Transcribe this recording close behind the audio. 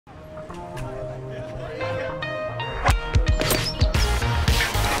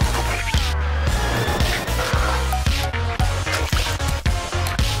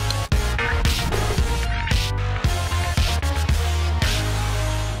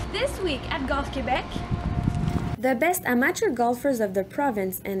This week at Golf Quebec, the best amateur golfers of the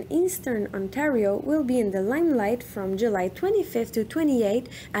province and Eastern Ontario will be in the limelight from July 25th to 28th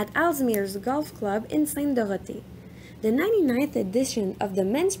at Ellesmere's Golf Club in Sainte-Dorothée. The 99th edition of the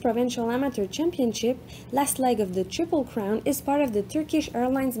Men's Provincial Amateur Championship, last leg of the Triple Crown, is part of the Turkish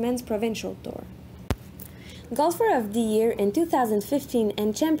Airlines Men's Provincial Tour. Golfer of the Year in 2015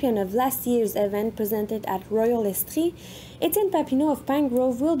 and champion of last year's event presented at Royal Estrie, Etienne Papineau of Pine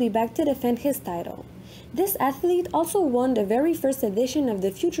Grove will be back to defend his title. This athlete also won the very first edition of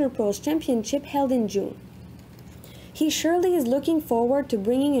the Future Pros Championship held in June. He surely is looking forward to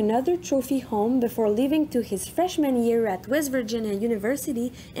bringing another trophy home before leaving to his freshman year at West Virginia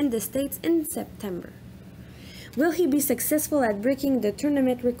University in the States in September. Will he be successful at breaking the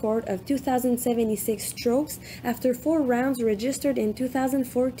tournament record of 2,076 strokes after 4 rounds registered in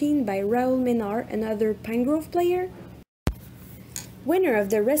 2014 by Raoul Menard, another Pine Grove player? Winner of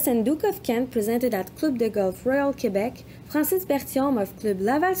the recent Duke of Kent presented at Club de Golf Royal Quebec, Francis Berthiaume of Club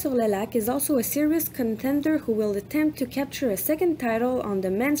Laval-sur-le-Lac is also a serious contender who will attempt to capture a second title on the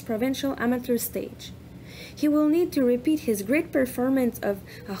men's provincial amateur stage. He will need to repeat his great performance of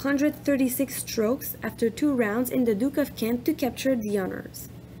 136 strokes after 2 rounds in the Duke of Kent to capture the honors.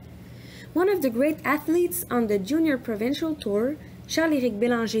 One of the great athletes on the Junior Provincial Tour, Charles-Éric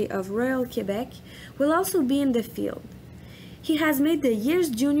Bélanger of Royal Quebec, will also be in the field. He has made the year's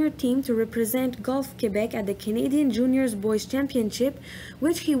junior team to represent Golf Quebec at the Canadian Juniors Boys Championship,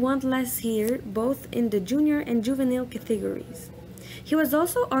 which he won last year both in the junior and juvenile categories. He was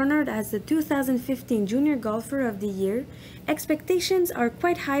also honored as the 2015 Junior Golfer of the Year. Expectations are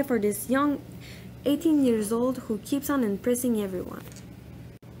quite high for this young 18 years old who keeps on impressing everyone.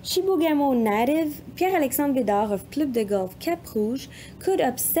 Chibougamau native Pierre-Alexandre Bédard of Club de Golf Cap Rouge could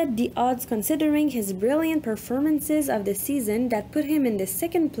upset the odds considering his brilliant performances of the season that put him in the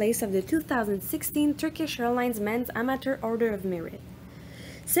second place of the 2016 Turkish Airlines Men's Amateur Order of Merit.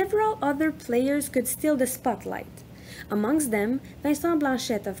 Several other players could steal the spotlight. Amongst them, Vincent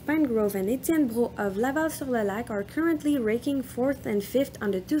Blanchette of Pine Grove and Etienne Brault of Laval-sur-le-Lac are currently ranking 4th and 5th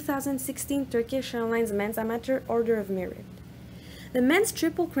on the 2016 Turkish Airlines Men's Amateur Order of Merit. The men's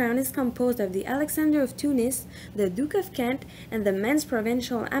Triple Crown is composed of the Alexander of Tunis, the Duke of Kent, and the Men's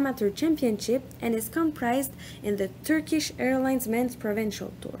Provincial Amateur Championship, and is comprised in the Turkish Airlines Men's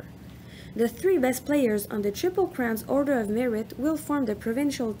Provincial Tour. The 3 best players on the Triple Crown's Order of Merit will form the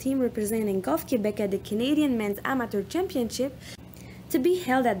provincial team representing Golf Quebec at the Canadian Men's Amateur Championship to be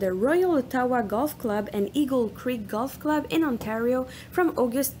held at the Royal Ottawa Golf Club and Eagle Creek Golf Club in Ontario from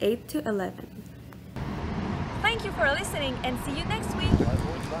August 8 to 11. thank you for listening and see you next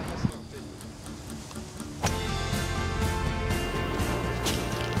week.